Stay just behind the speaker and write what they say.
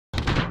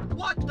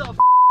What the f?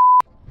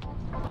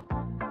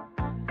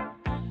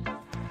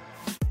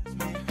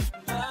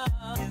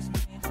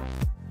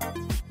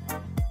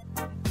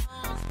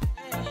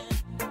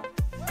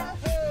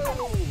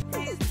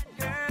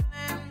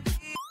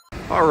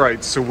 All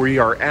right, so we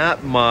are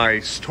at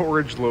my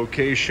storage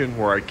location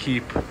where I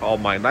keep all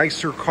my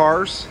nicer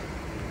cars,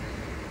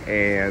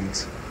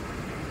 and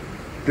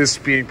this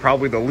being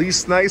probably the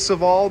least nice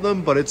of all of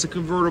them, but it's a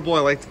convertible.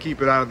 I like to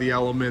keep it out of the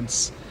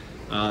elements.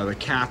 The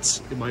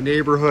cats in my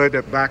neighborhood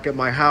back at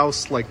my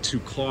house like to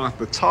claw at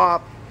the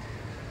top,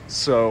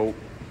 so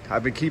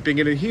I've been keeping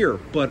it in here.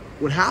 But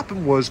what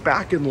happened was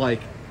back in God,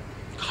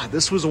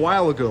 this was a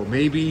while ago,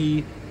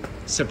 maybe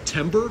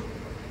September,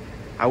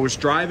 I was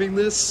driving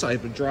this.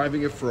 I've been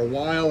driving it for a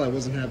while. I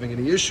wasn't having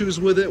any issues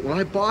with it. When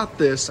I bought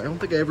this, I don't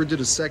think I ever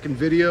did a second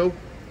video.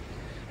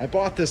 I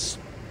bought this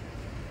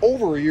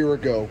over a year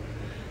ago.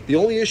 The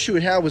only issue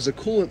it had was a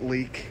coolant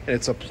leak, and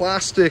it's a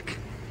plastic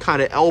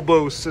kind of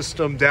elbow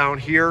system down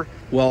here.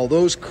 Well,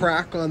 those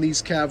crack on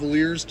these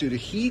Cavaliers due to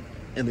heat,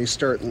 and they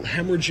start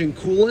hemorrhaging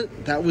coolant.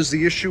 That was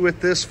the issue with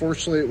this.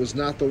 Fortunately, it was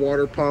not the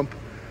water pump.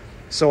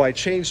 So I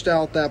changed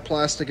out that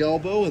plastic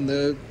elbow, and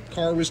the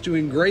car was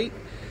doing great.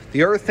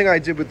 The other thing I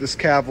did with this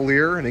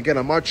Cavalier, and again,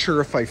 I'm not sure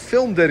if I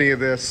filmed any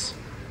of this,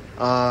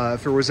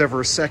 if there was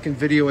ever a second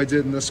video I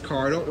did in this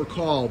car, I don't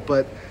recall,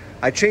 but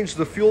I changed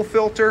the fuel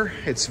filter.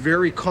 It's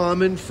very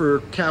common for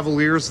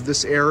Cavaliers of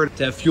this era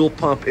to have fuel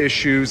pump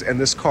issues, and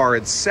this car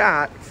had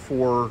sat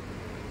for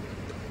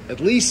at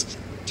least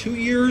 2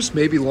 years,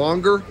 maybe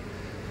longer,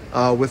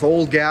 with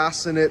old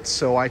gas in it.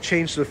 So I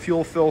changed the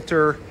fuel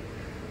filter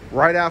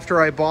right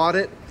after I bought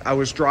it. I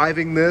was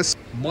driving this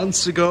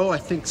months ago, I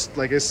think,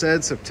 like I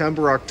said,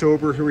 September,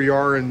 October. Here we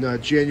are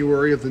in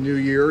January of the new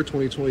year,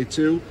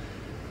 2022.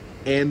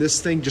 And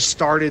this thing just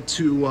started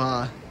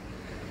to,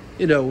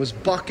 you know, was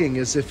bucking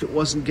as if it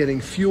wasn't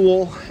getting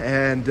fuel.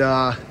 And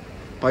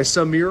by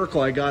some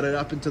miracle, I got it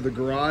up into the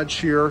garage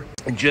here.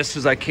 And just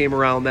as I came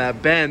around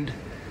that bend,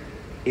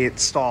 it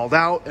stalled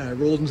out, and I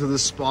rolled into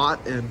this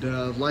spot,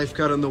 and life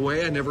got in the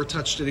way. I never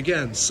touched it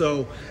again.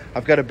 So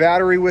I've got a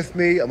battery with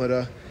me. I'm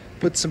gonna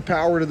put some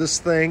power to this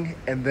thing,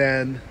 and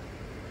then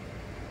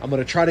I'm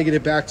gonna try to get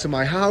it back to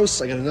my house.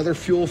 I got another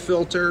fuel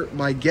filter.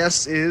 My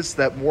guess is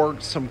that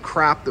some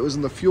crap that was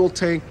in the fuel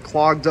tank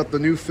clogged up the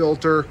new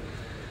filter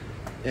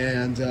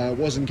and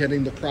wasn't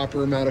getting the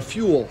proper amount of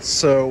fuel.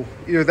 So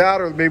either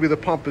that, or maybe the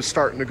pump is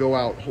starting to go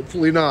out.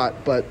 Hopefully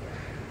not, but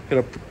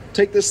I'm gonna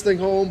take this thing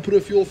home, put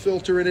a fuel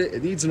filter in it.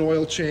 It needs an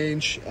oil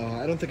change.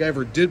 I don't think I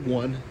ever did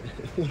one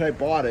when I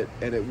bought it,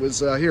 and it was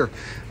here.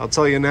 I'll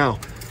tell you now.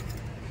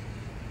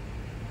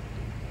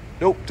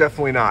 Nope,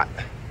 definitely not.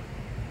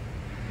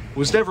 It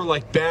was never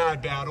like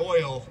bad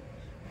oil,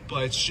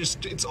 but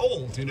it's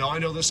old, you know. I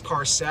know this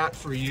car sat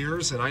for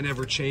years and I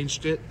never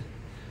changed it.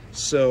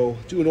 So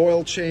do an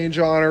oil change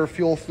on her,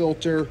 fuel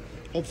filter.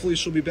 Hopefully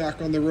she'll be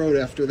back on the road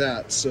after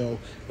that. So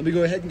let me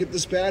go ahead and get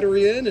this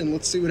battery in, and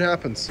let's see what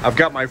happens. I've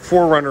got my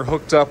 4Runner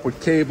hooked up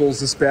with cables.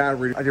 This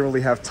battery, I didn't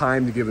really have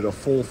time to give it a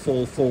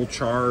full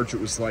charge.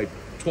 It was like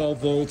 12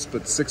 volts,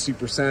 but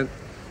 60%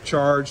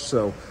 charge.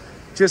 So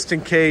just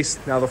in case.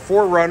 Now the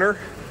 4Runner,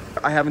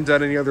 I haven't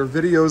done any other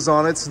videos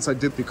on it since I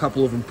did a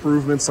couple of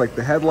improvements like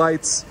the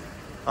headlights.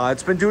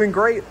 It's been doing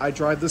great. I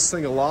drive this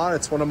thing a lot.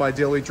 It's one of my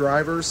daily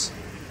drivers.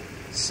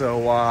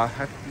 So I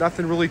have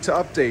nothing really to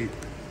update.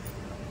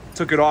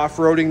 Took it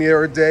off-roading the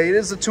other day. It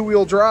is a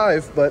two-wheel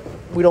drive, but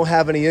we don't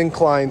have any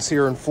inclines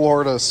here in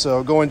Florida,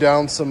 so going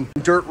down some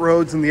dirt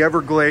roads in the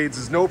Everglades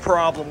is no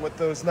problem with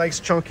those nice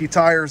chunky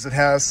tires it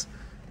has.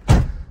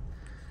 All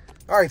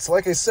right, so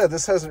like I said,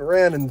 this hasn't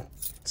ran in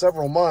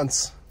several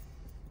months.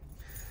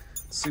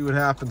 Let's see what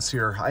happens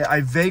here.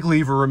 I vaguely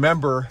even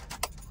remember,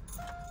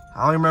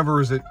 all I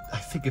remember is I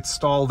think it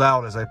stalled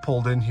out as I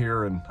pulled in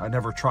here, and I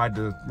never tried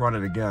to run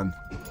it again.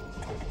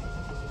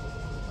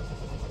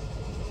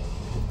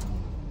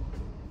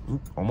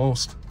 Oop,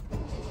 almost.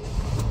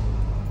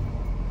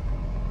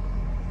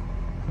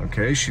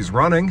 Okay, she's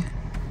running.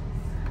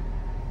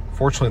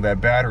 Fortunately,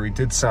 that battery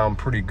did sound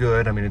pretty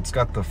good. I mean, it's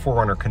got the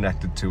 4Runner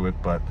connected to it,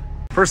 but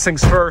first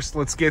things first,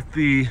 let's get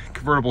the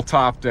convertible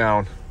top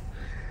down.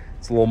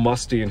 It's a little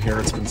musty in here.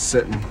 It's been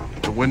sitting.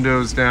 The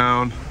windows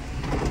down.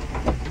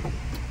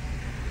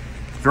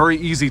 Very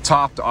easy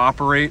top to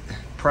operate.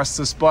 Press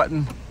this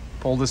button,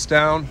 pull this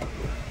down,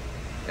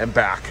 and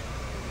back.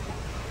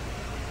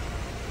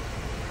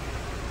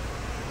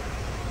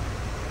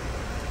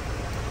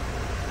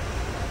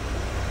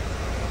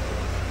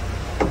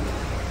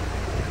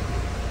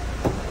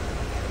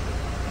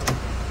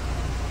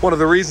 One of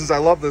the reasons I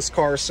love this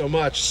car so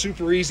much,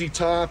 super easy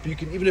top. You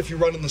can, even if you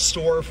run in the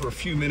store for a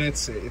few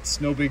minutes, it's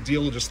no big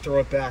deal to just throw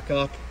it back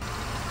up.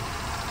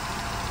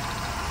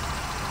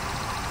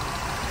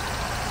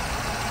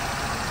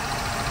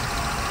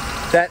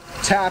 That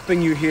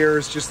tapping you hear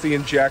is just the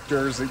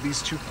injectors.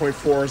 These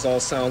 2.4s all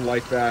sound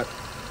like that.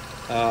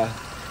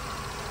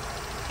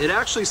 It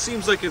actually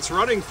seems like it's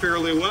running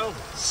fairly well.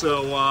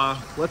 So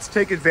let's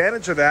take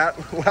advantage of that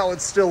while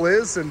it still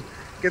is and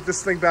get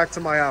this thing back to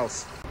my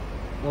house.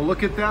 Well,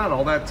 look at that.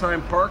 All that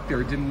time parked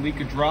there, it didn't leak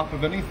a drop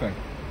of anything.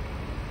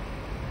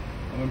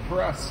 I'm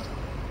impressed.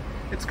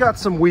 It's got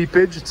some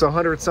weepage. It's a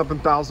 100-something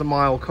thousand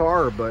mile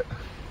car, but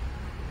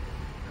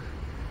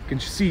you can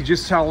see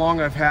just how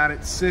long I've had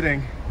it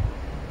sitting.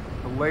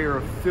 A layer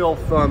of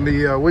filth on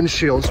the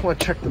windshield. Just want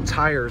to check the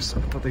tires.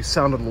 I thought they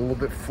sounded a little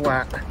bit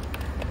flat.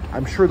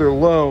 I'm sure they're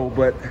low,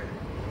 but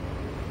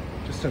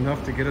just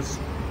enough to get us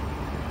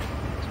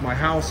to my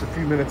house a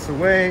few minutes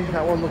away.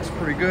 That one looks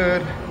pretty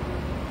good.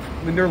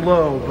 I mean, they're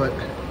low, but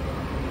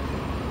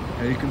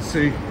yeah, you can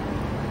see.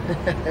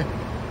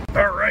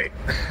 All right.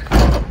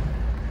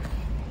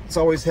 It's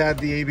always had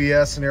the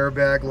ABS and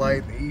airbag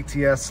light,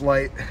 the ETS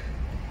light.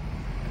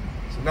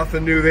 So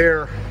nothing new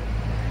there.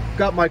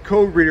 Got my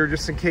code reader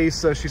just in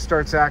case she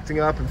starts acting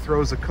up and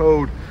throws a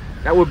code.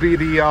 That would be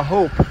the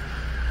hope.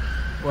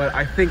 But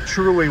I think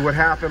truly what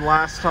happened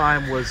last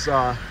time was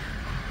a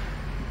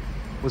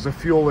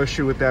fuel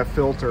issue with that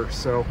filter.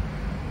 So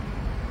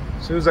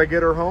as soon as I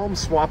get her home,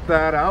 swap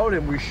that out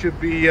and we should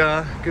be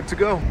good to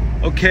go.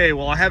 Okay,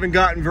 well, I haven't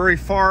gotten very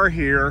far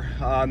here,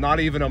 not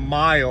even a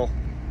mile,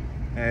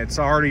 and it's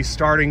already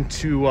starting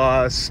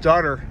to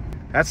stutter.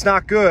 That's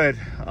not good.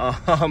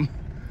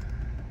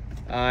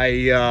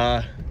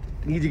 I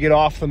need to get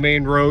off the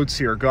main roads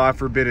here. God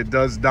forbid it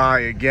does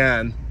die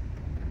again.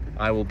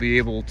 I will be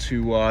able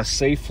to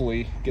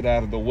safely get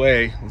out of the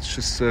way. Let's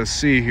just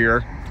see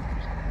here.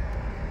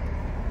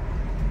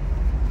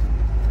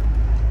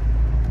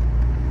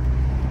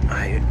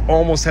 I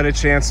almost had a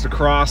chance to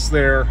cross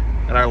there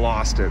and I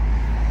lost it.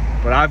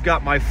 But I've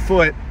got my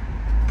foot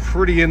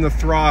pretty in the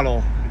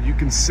throttle. You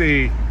can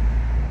see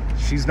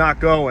she's not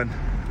going.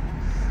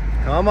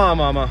 Come on,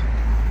 mama.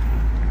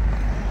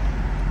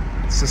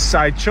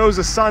 I chose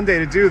a Sunday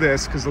to do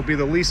this because there'll be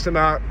the least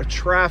amount of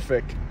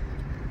traffic.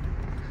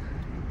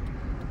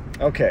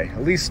 Okay,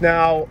 at least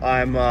now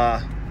I'm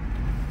on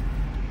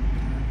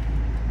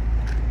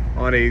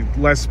a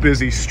less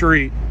busy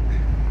street.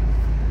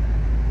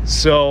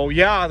 So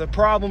yeah, the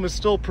problem is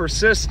still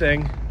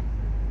persisting.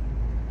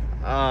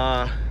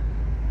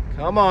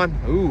 Come on.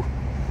 Ooh.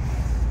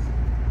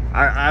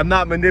 I'm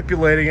not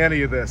manipulating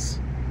any of this.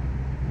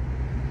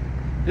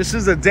 This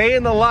is a day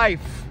in the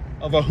life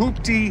of a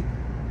hoopty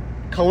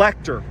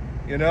collector.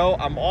 You know,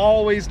 I'm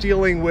always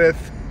dealing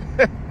with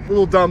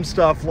little dumb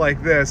stuff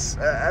like this.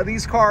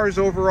 These cars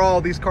overall,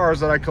 these cars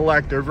that I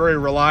collect, they're very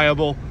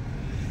reliable.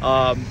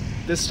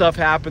 This stuff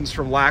happens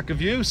from lack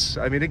of use.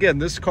 I mean, again,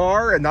 this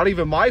car, and not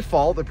even my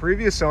fault, the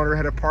previous owner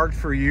had it parked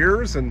for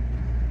years, and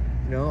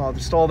you know,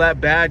 just all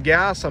that bad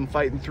gas I'm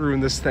fighting through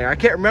in this thing. I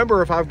can't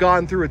remember if I've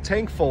gone through a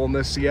tank full in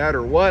this yet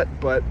or what,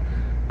 but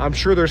I'm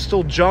sure there's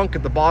still junk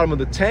at the bottom of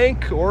the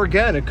tank, or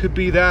again, it could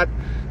be that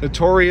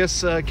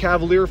notorious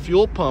Cavalier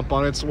fuel pump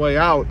on its way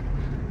out.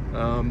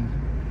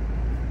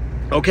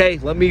 Okay,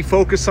 let me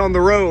focus on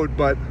the road,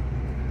 but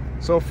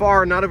so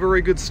far, not a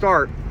very good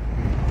start.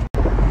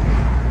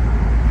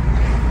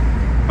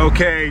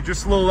 Okay,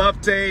 just a little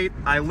update.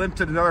 I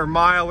limped it another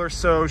mile or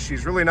so.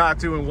 She's really not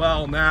doing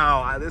well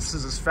now. This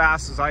is as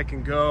fast as I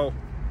can go.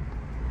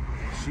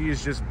 She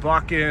is just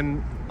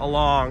bucking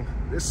along.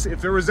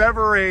 If there was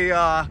ever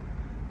a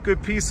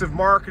good piece of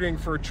marketing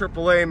for a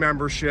AAA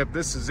membership,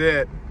 this is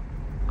it.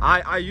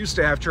 I used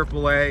to have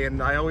AAA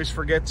and I always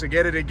forget to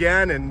get it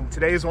again, and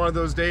today's one of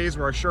those days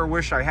where I sure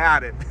wish I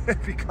had it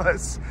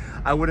because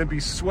I wouldn't be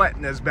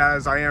sweating as bad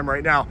as I am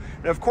right now.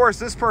 And of course,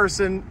 this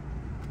person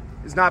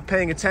is not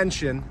paying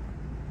attention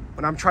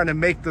when I'm trying to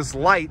make this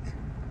light.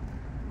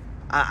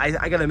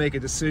 I gotta make a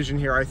decision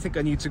here. I think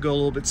I need to go a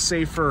little bit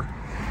safer,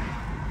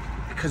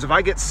 because if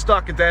I get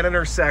stuck at that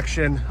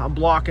intersection, I'm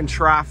blocking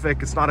traffic.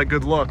 It's not a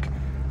good look.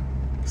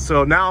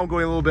 So now I'm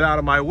going a little bit out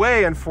of my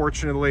way,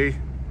 unfortunately,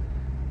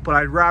 but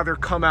I'd rather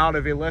come out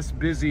of a less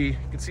busy, you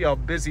can see how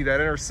busy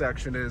that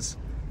intersection is.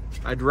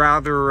 I'd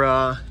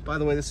rather, by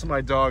the way, this is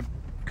my dog,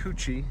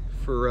 Coochie,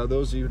 for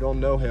those of you who don't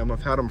know him.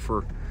 I've had him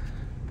for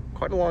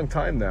quite a long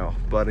time now,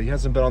 but he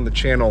hasn't been on the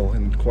channel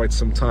in quite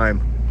some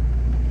time.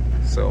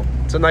 So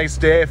it's a nice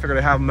day. I figured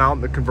I'd have him out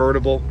in the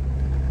convertible.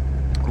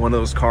 One of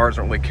those cars,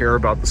 I don't really care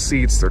about the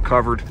seats, they're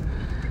covered.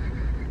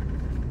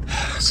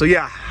 So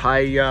yeah,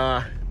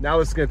 now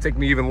it's gonna take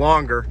me even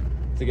longer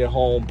to get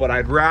home, but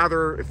I'd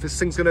rather, if this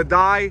thing's gonna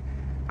die,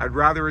 I'd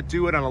rather it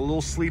do it on a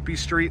little sleepy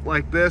street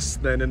like this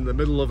than in the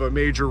middle of a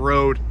major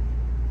road.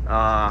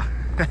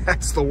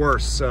 That's the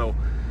worst, so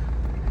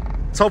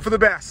let's hope for the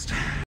best.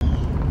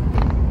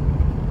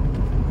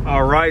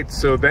 All right,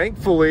 so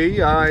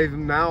thankfully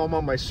I'm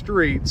on my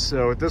street,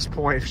 so at this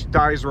point, if she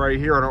dies right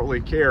here, I don't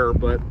really care,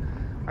 but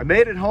I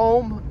made it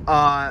home.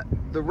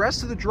 The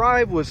rest of the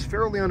drive was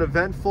fairly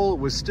uneventful. It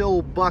was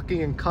still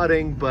bucking and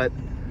cutting, but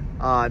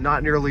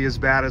not nearly as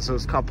bad as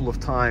those couple of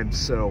times.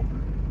 So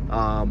what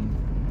I'm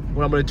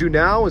gonna do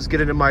now is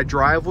get into my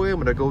driveway. I'm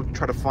gonna go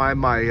try to find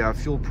my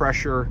fuel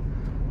pressure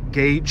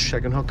gauge. I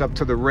can hook up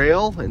to the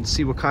rail and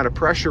see what kind of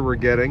pressure we're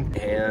getting,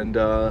 and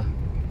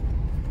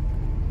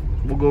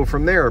we'll go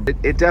from there.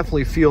 It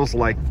definitely feels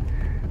like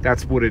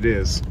that's what it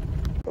is.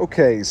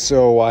 Okay,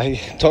 so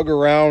I dug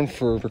around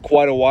for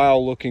quite a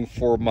while looking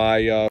for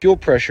my fuel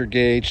pressure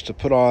gauge to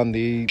put on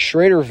the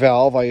Schrader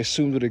valve. I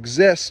assumed would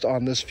exist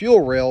on this fuel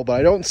rail, but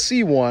I don't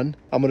see one.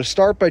 I'm going to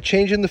start by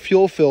changing the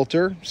fuel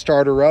filter,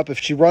 start her up. If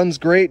she runs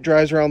great,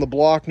 drives around the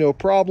block, no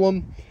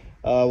problem,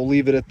 we'll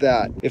leave it at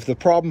that. If the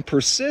problem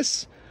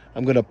persists,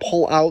 I'm going to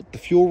pull out the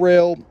fuel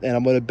rail and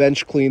I'm going to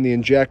bench clean the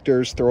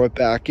injectors, throw it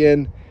back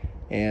in,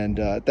 and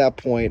at that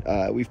point,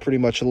 we've pretty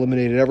much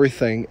eliminated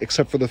everything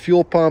except for the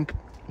fuel pump.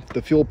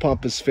 The fuel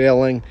pump is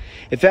failing.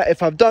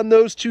 If I've done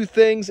those two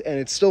things and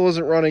it still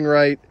isn't running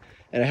right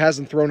and it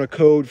hasn't thrown a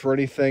code for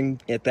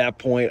anything, at that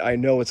point I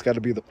know it's got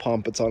to be the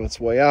pump. It's on its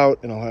way out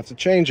and I'll have to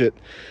change it.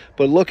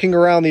 But looking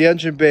around the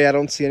engine bay, I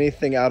don't see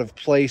anything out of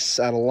place,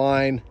 out of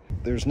line.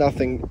 There's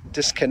nothing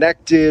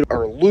disconnected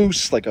or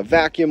loose like a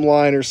vacuum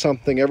line or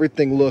something.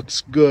 Everything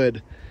looks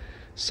good,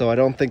 so I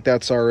don't think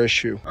that's our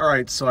issue. All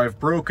right, so I've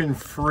broken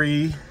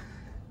free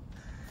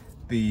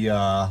the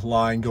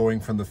line going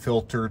from the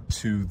filter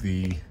to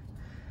the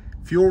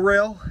fuel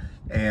rail,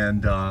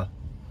 and the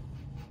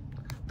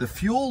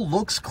fuel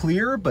looks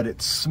clear, but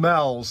it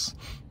smells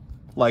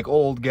like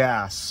old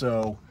gas.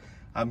 So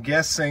I'm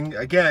guessing,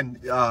 again,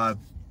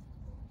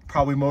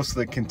 probably most of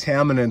the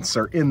contaminants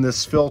are in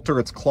this filter.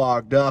 It's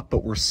clogged up,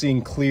 but we're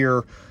seeing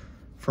clear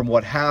from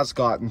what has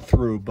gotten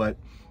through, but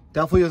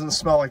definitely doesn't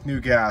smell like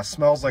new gas.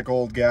 Smells like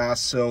old gas.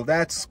 So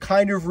that's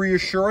kind of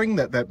reassuring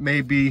that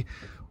may be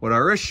what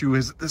our issue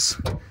is. This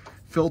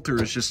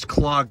filter is just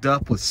clogged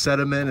up with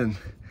sediment and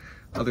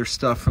other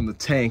stuff from the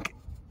tank.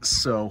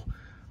 So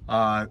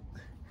now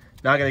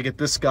I gotta get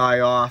this guy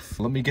off.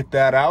 Let me get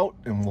that out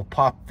and we'll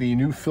pop the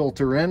new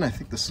filter in. I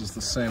think this is the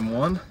same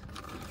one.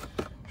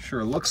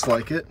 Sure looks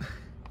like it.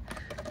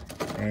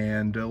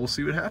 And we'll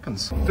see what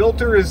happens.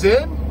 Filter is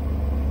in.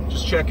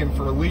 Just checking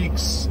for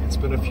leaks. It's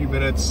been a few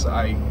minutes.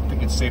 I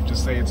think it's safe to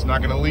say it's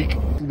not gonna leak.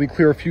 Let me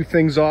clear a few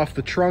things off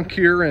the trunk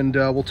here and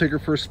we'll take her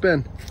for a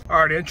spin.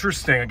 All right,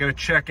 interesting. I gotta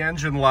check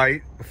engine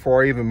light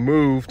before I even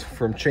moved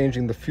from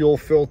changing the fuel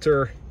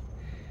filter.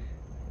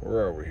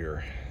 Where are we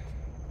here?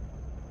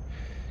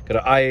 Got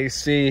an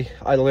IAC,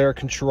 idle air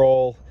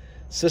control,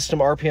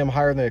 system RPM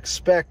higher than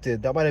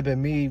expected. That might have been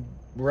me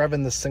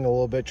revving this thing a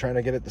little bit, trying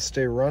to get it to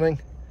stay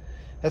running.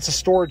 That's a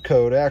stored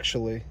code,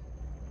 actually.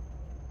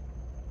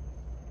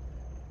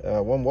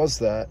 When was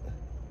that?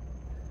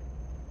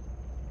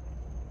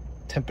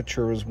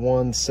 Temperature was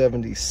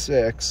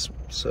 176,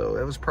 so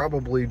that was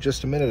probably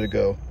just a minute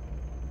ago.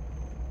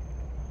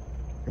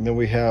 And then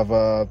we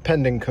have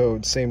pending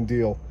code, same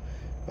deal.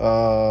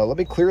 Let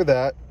me clear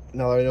that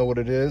now that I know what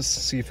it is,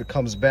 see if it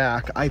comes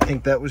back. I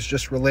think that was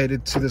just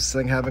related to this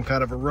thing having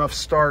kind of a rough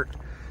start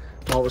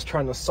while I was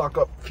trying to suck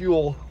up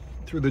fuel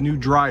through the new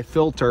dry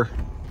filter.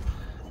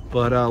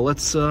 But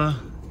let's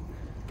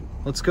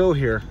go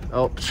here.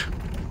 Oh,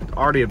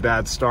 already a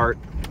bad start.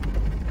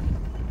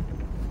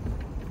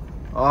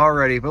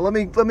 Alrighty, but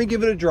let me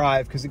give it a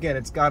drive, because again,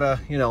 it's gotta,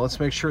 let's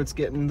make sure it's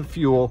getting the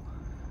fuel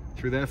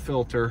through that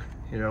filter.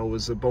 It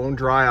was a bone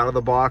dry out of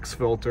the box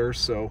filter,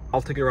 so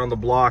I'll take it around the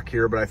block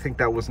here, but I think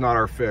that was not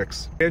our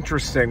fix.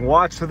 Interesting,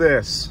 watch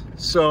this.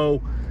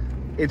 So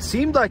it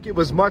seemed like it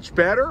was much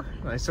better.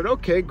 I said,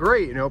 okay,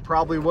 great.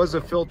 Probably was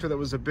a filter that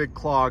was a bit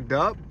clogged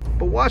up,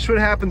 but watch what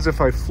happens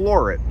if I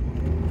floor it.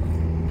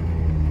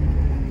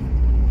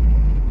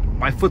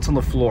 My foot's on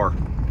the floor.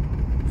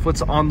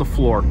 Foot's on the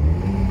floor.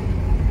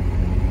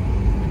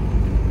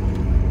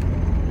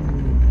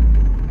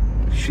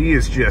 She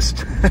is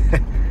just,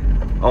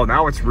 oh,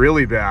 now it's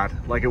really bad,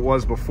 like it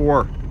was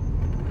before.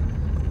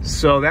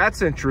 So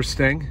that's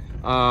interesting.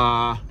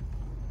 I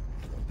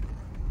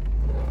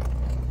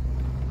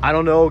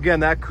don't know,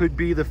 again, that could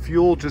be the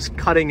fuel just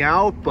cutting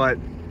out, but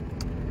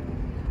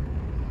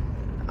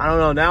I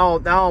don't know,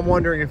 now I'm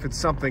wondering if it's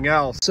something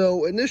else.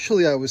 So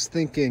initially I was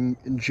thinking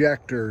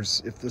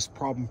injectors if this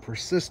problem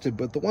persisted,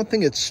 but the one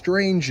thing that's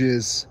strange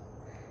is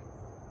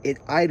it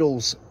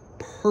idles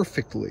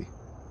perfectly.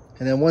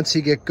 And then once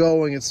you get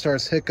going, it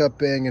starts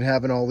hiccuping and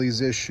having all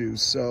these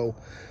issues. So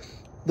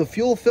the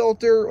fuel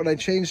filter, when I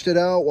changed it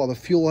out, while the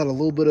fuel had a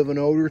little bit of an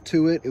odor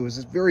to it, it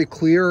was very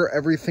clear,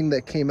 everything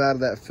that came out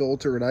of that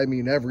filter, and I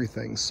mean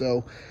everything.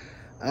 So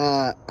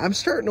I'm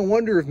starting to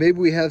wonder if maybe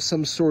we have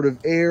some sort of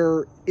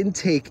air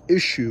intake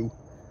issue.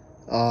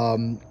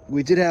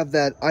 We did have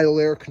that idle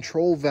air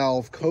control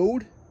valve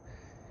code,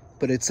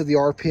 but it said the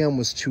RPM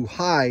was too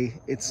high.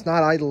 It's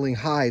not idling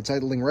high, it's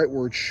idling right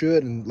where it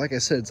should. And like I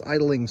said, it's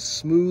idling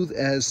smooth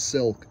as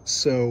silk.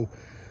 So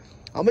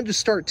I'm gonna just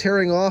start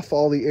tearing off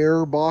all the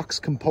air box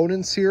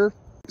components here,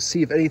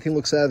 see if anything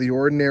looks out of the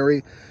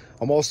ordinary.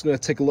 I'm also gonna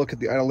take a look at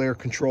the idle air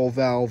control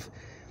valve.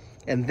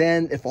 And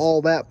then if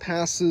all that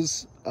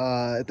passes,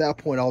 at that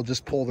point, I'll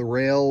just pull the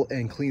rail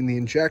and clean the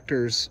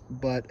injectors.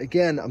 But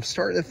again, I'm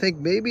starting to think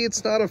maybe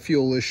it's not a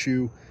fuel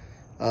issue,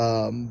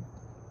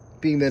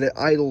 being that it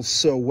idles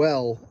so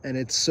well and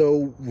it's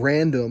so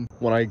random.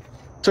 When I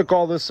took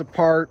all this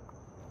apart,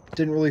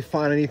 didn't really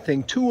find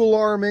anything too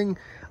alarming.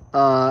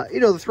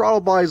 The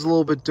throttle body is a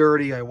little bit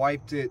dirty. I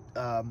wiped it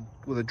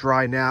with a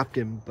dry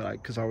napkin, but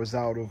because I was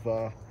out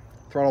of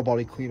throttle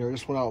body cleaner. I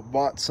just went out and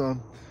bought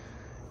some.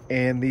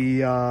 And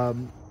the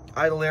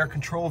idle air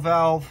control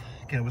valve,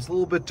 again, it was a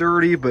little bit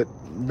dirty, but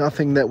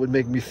nothing that would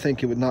make me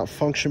think it would not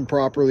function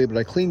properly, but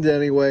I cleaned it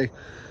anyway.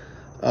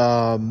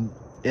 And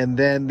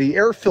then the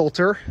air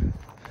filter,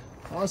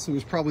 honestly,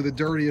 was probably the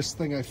dirtiest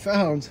thing I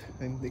found.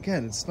 And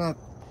again, it's not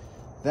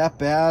that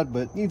bad,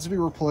 but it needs to be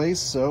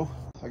replaced, so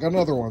I got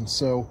another one.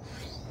 So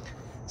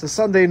it's a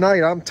Sunday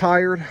night. I'm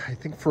tired. I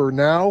think for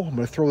now, I'm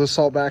going to throw this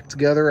all back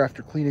together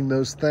after cleaning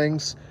those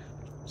things.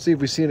 See if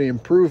we see any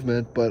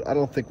improvement, but I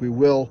don't think we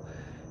will.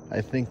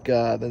 I think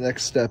the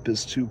next step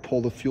is to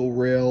pull the fuel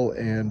rail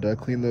and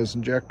clean those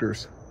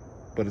injectors.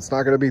 But it's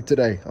not going to be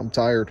today. I'm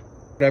tired.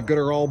 I've got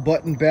her all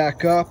buttoned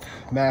back up.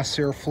 Mass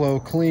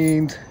airflow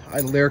cleaned.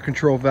 Idle air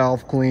control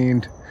valve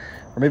cleaned.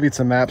 Or maybe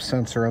it's a map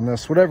sensor on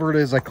this. Whatever it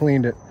is, I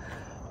cleaned it.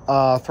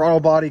 Throttle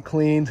body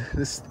cleaned.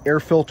 This air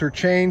filter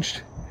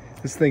changed.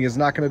 This thing is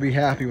not going to be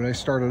happy when I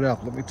start it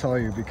up, let me tell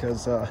you,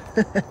 because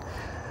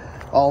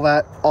all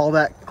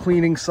that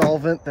cleaning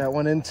solvent that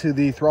went into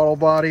the throttle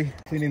body,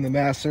 cleaning the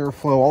mass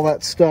airflow, all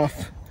that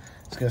stuff,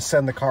 is going to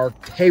send the car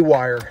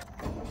haywire.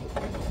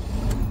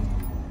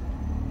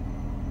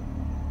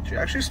 She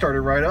actually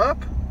started right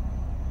up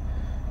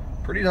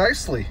pretty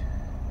nicely.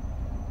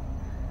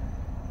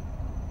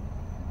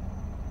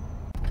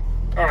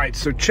 All right,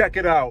 so check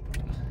it out.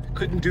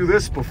 Couldn't do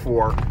this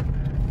before.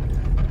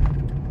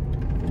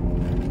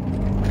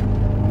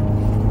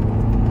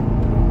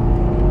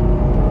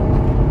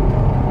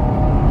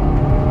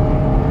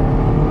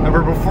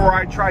 Before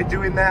I tried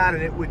doing that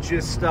and it would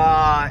just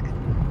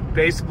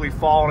basically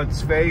fall on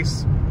its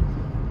face.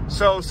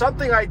 So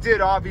something I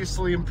did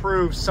obviously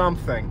improved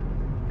something.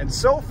 And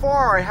so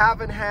far I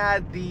haven't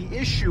had the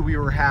issue we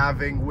were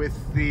having with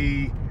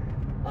the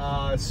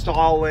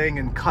stalling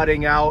and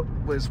cutting out,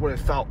 was what it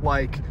felt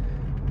like.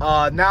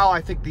 Now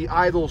I think the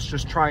idle's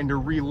just trying to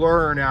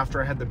relearn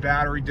after I had the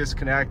battery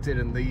disconnected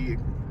and the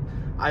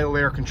idle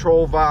air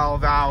control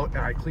valve out, and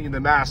I cleaned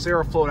the mass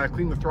airflow and I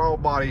cleaned the throttle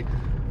body.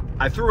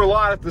 I threw a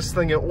lot at this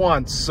thing at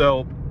once,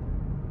 so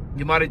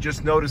you might have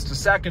just noticed a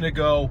second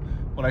ago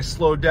when I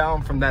slowed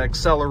down from that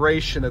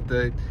acceleration that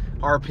the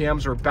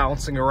RPMs are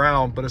bouncing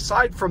around. But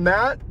aside from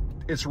that,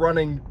 it's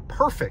running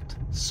perfect.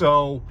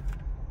 So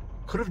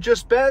could have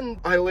just been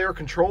idle air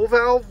control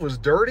valve was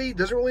dirty.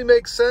 Doesn't really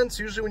make sense.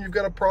 Usually when you've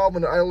got a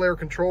problem with an idle air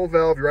control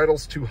valve, your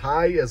idle's too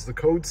high, as the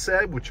code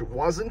said, which it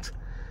wasn't.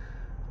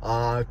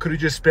 Could have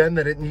just been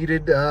that it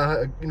needed,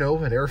 you know,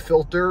 an air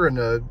filter and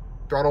a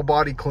throttle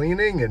body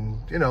cleaning and,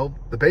 you know,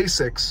 the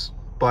basics.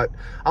 But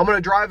I'm going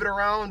to drive it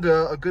around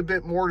a good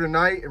bit more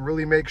tonight and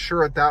really make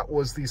sure that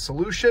was the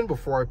solution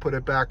before I put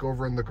it back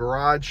over in the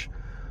garage.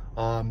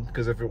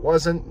 Because if it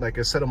wasn't, like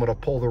I said, I'm going to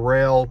pull the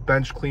rail,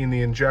 bench clean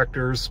the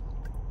injectors.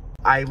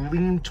 I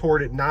lean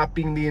toward it not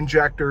being the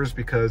injectors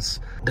because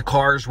the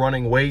car is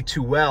running way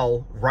too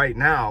well right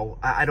now.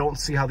 I don't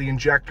see how the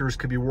injectors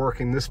could be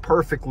working this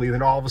perfectly,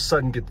 then all of a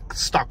sudden get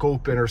stuck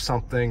open or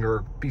something,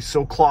 or be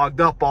so clogged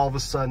up all of a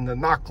sudden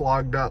and not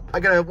clogged up. I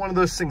gotta have one of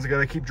those things. I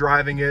gotta keep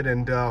driving it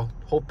and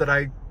hope that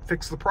I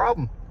fix the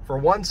problem for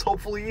once,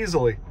 hopefully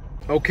easily.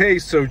 Okay,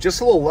 so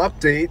just a little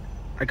update.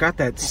 I got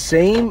that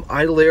same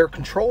idle air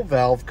control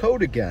valve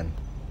code again.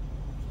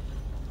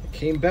 It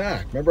came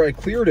back. Remember I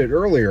cleared it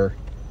earlier.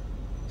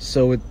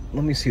 So it,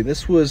 let me see,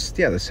 this was,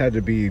 yeah, this had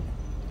to be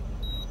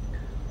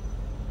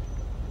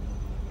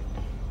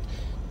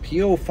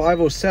PO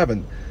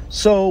 507.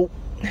 So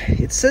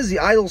it says the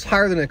idle's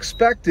higher than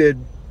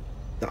expected.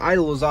 The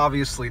idle is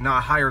obviously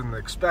not higher than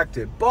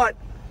expected, but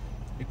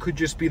it could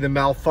just be the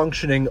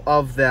malfunctioning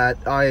of that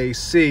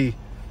IAC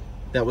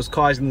that was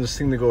causing this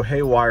thing to go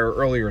haywire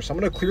earlier. So I'm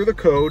going to clear the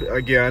code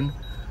again.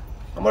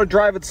 I'm going to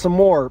drive it some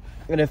more.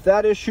 And if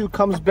that issue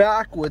comes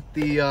back with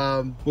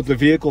the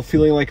vehicle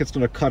feeling like it's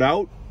going to cut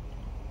out,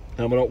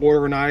 I'm going to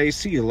order an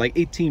IAC, like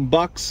 18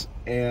 bucks,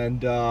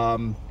 and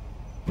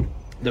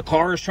the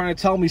car is trying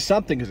to tell me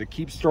something because it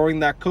keeps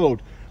throwing that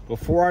code.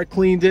 Before I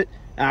cleaned it,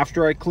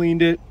 after I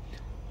cleaned it,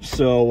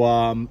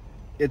 so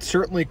it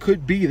certainly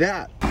could be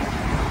that.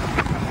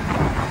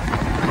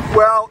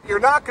 Well, you're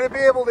not going to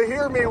be able to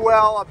hear me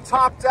well. I'm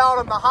topped out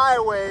on the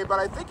highway, but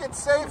I think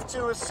it's safe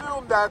to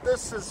assume that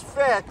this is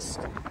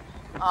fixed.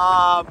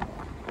 I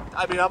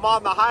mean, I'm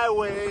on the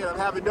highway and I'm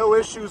having no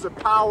issues with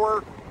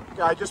power.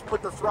 I just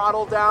put the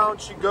throttle down,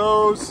 she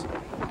goes.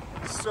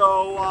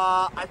 So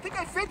I think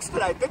I fixed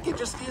it. I think it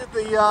just needed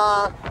the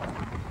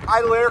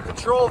idle air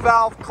control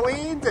valve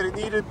cleaned, and it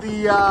needed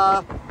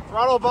the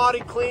throttle body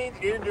cleaned,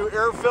 it needed a new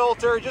air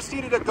filter, it just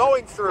needed a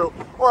going through.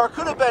 Or it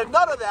could have been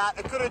none of that.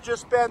 It could have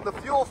just been the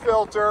fuel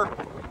filter,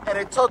 and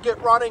it took it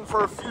running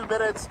for a few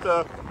minutes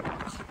to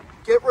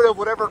get rid of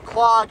whatever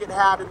clog it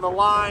had in the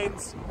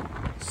lines.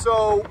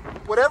 So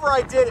whatever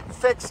I did, it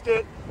fixed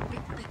it.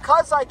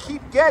 Because I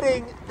keep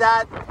getting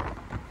that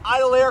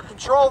idle air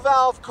control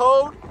valve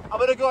code, I'm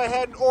going to go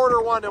ahead and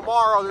order one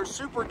tomorrow. They're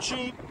super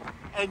cheap,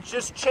 and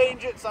just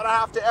change it so I don't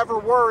have to ever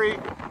worry,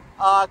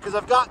 because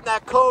I've gotten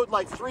that code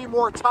like 3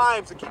 more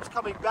times. It keeps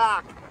coming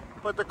back.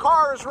 But the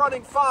car is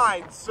running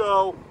fine,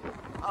 so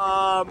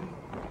I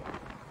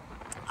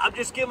I'm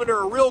just giving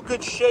her a real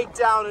good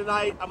shakedown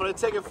tonight. I'm gonna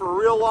take it for a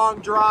real long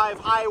drive,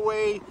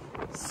 highway,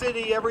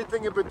 city,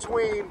 everything in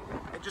between,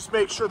 and just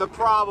make sure the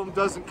problem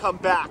doesn't come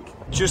back.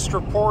 Just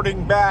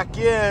reporting back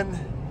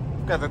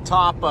in. Got the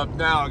top up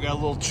now, I got a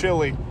little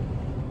chilly.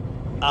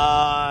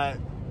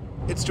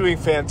 It's doing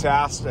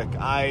fantastic.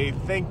 I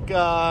think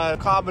a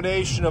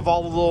combination of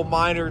all the little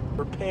minor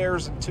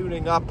repairs and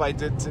tuning up I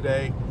did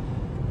today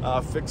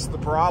fixed the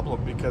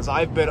problem, because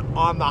I've been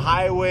on the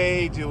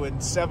highway doing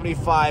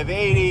 75,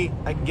 80.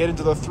 I can get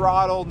into the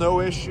throttle,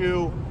 no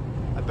issue.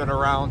 I've been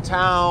around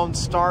town,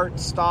 start,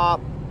 stop.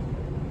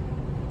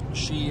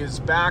 She is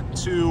back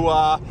to,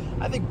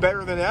 I think,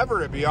 better than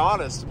ever, to be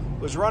honest.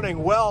 Was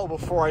running well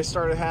before I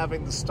started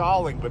having the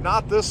stalling, but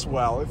not this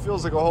well. It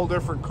feels like a whole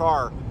different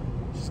car.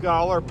 She's got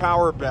all her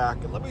power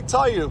back. And let me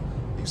tell you,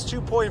 these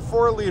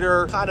 2.4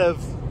 liter kind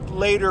of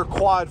later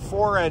quad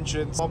 4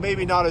 engines, while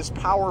maybe not as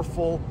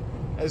powerful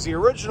as the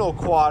original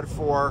quad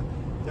 4,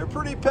 they're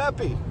pretty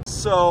peppy.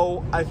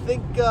 So I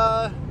think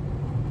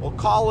we'll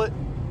call it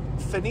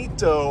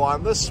finito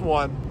on this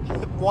one.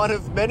 One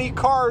of many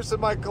cars in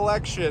my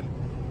collection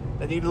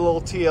that need a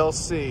little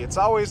TLC. It's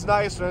always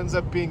nice when it ends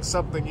up being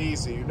something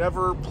easy. You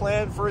never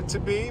plan for it to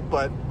be,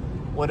 but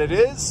when it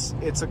is,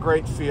 it's a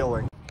great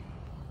feeling.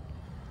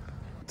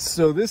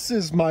 So this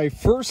is my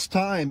first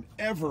time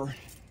ever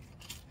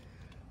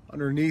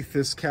underneath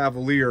this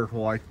Cavalier.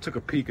 Well, I took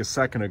a peek a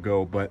second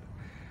ago, but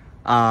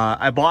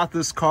I bought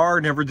this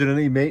car, never did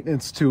any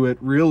maintenance to it,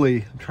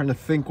 really. I'm trying to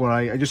think when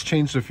I just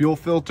changed the fuel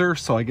filter,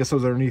 so I guess I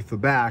was underneath the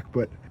back,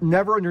 but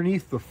never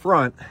underneath the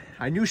front.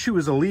 I knew she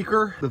was a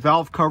leaker. The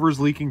valve cover's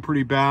leaking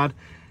pretty bad.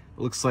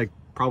 It looks like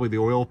probably the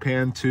oil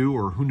pan too,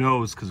 or who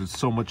knows, because there's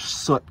so much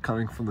soot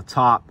coming from the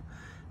top.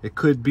 It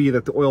could be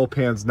that the oil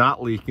pan's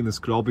not leaking. This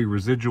could all be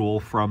residual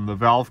from the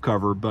valve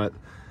cover, but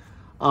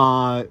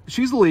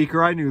she's a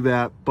leaker, I knew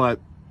that, but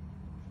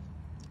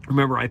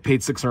remember, I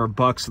paid 600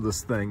 bucks for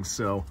this thing,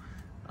 so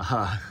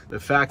the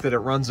fact that it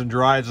runs and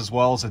drives as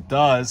well as it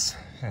does,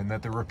 and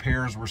that the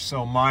repairs were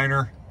so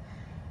minor,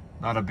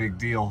 not a big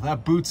deal.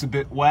 That boot's a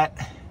bit wet.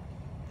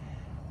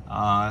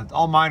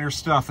 All minor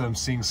stuff that I'm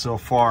seeing so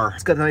far.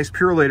 It's got a nice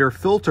Purelator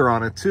filter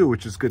on it too,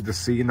 which is good to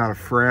see, not a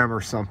Fram or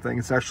something.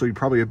 It's actually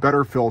probably a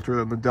better filter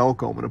than the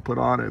Delco I'm going to put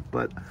on it,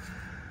 but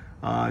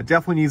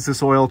definitely needs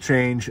this oil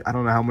change. I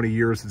don't know how many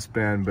years it's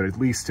been, but at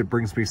least it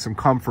brings me some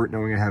comfort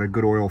knowing it had a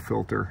good oil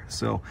filter.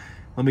 So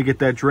let me get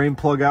that drain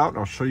plug out and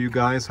I'll show you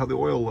guys how the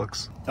oil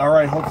looks. All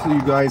right, hopefully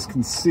you guys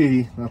can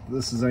see. Not that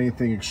this is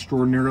anything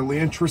extraordinarily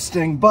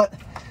interesting, but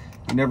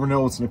you never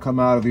know what's going to come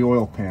out of the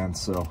oil pan.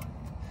 So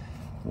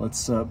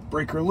let's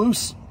break her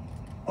loose.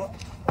 There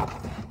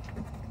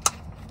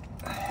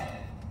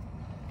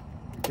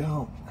we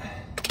go.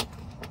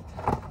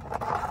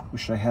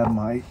 Wish I had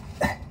my,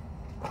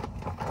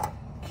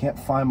 can't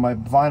find my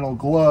vinyl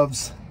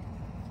gloves,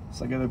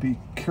 so I gotta be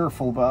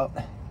careful about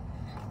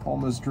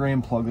pulling this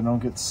drain plug and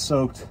don't get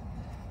soaked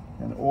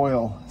in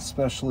oil,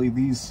 especially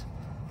these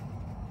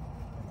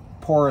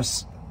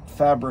porous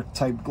fabric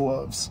type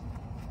gloves.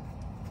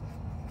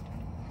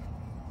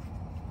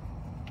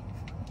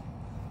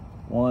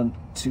 1,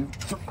 2,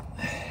 3.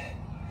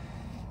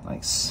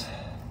 Nice.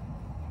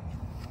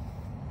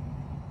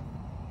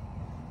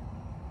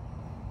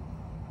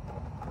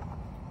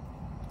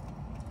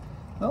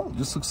 Well, it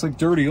just looks like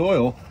dirty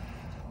oil.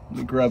 Let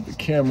me grab the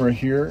camera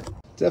here.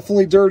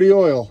 Definitely dirty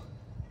oil,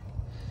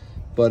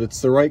 but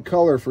it's the right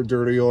color for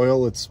dirty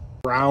oil. It's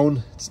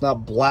brown, it's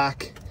not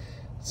black.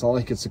 It's not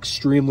like it's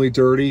extremely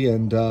dirty,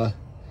 and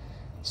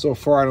so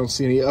far I don't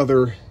see any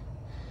other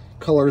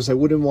colors I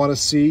wouldn't want to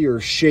see,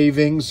 or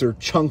shavings or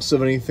chunks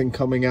of anything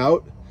coming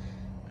out.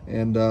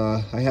 And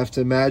I have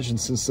to imagine,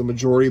 since the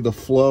majority of the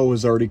flow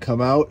has already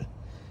come out,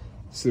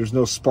 so there's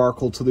no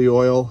sparkle to the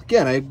oil.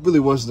 Again, I really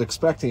wasn't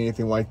expecting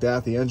anything like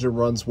that. The engine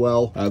runs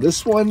well.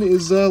 This one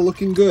is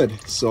looking good,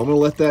 so I'm gonna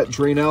let that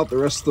drain out the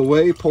rest of the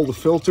way, pull the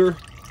filter,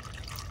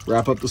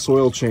 wrap up this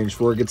oil change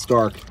before it gets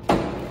dark.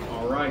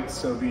 All right,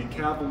 so the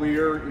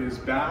Cavalier is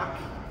back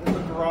in the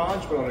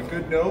garage, but on a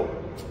good note.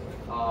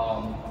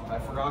 I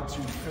forgot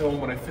to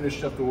film when I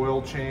finished up the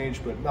oil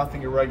change, but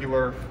nothing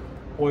irregular.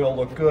 Oil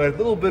looked good. A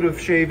little bit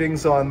of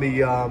shavings on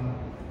the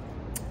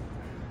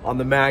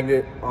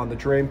magnet on the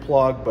drain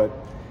plug, but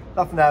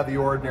nothing out of the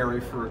ordinary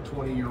for a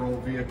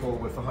 20-year-old vehicle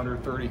with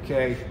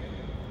 130K.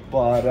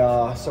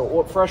 But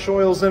so fresh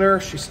oil's in her.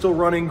 She's still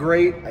running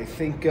great. I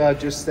think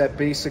just that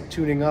basic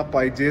tuning up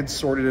I did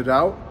sorted it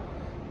out,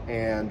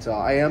 and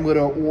I am going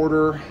to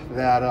order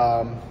that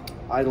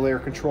idle air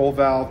control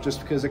valve,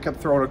 just because I kept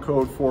throwing a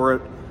code for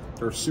it.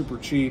 They're super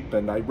cheap,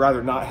 and I'd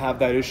rather not have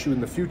that issue in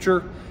the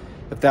future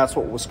if that's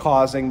what was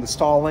causing the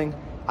stalling.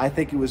 I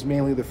think it was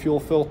mainly the fuel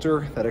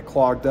filter that it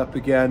clogged up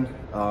again,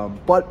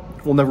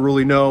 but we'll never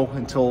really know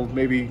until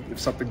maybe if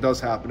something does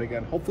happen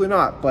again. Hopefully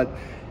not, but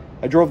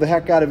I drove the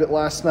heck out of it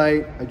last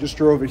night. I just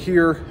drove it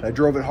here. I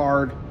drove it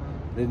hard.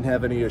 I didn't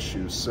have any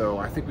issues. So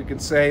I think we can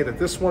say that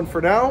this one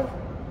for now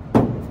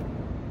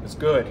is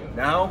good.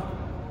 Now,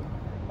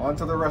 on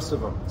to the rest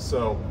of them.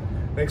 So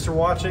thanks for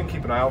watching.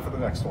 Keep an eye out for the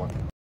next one.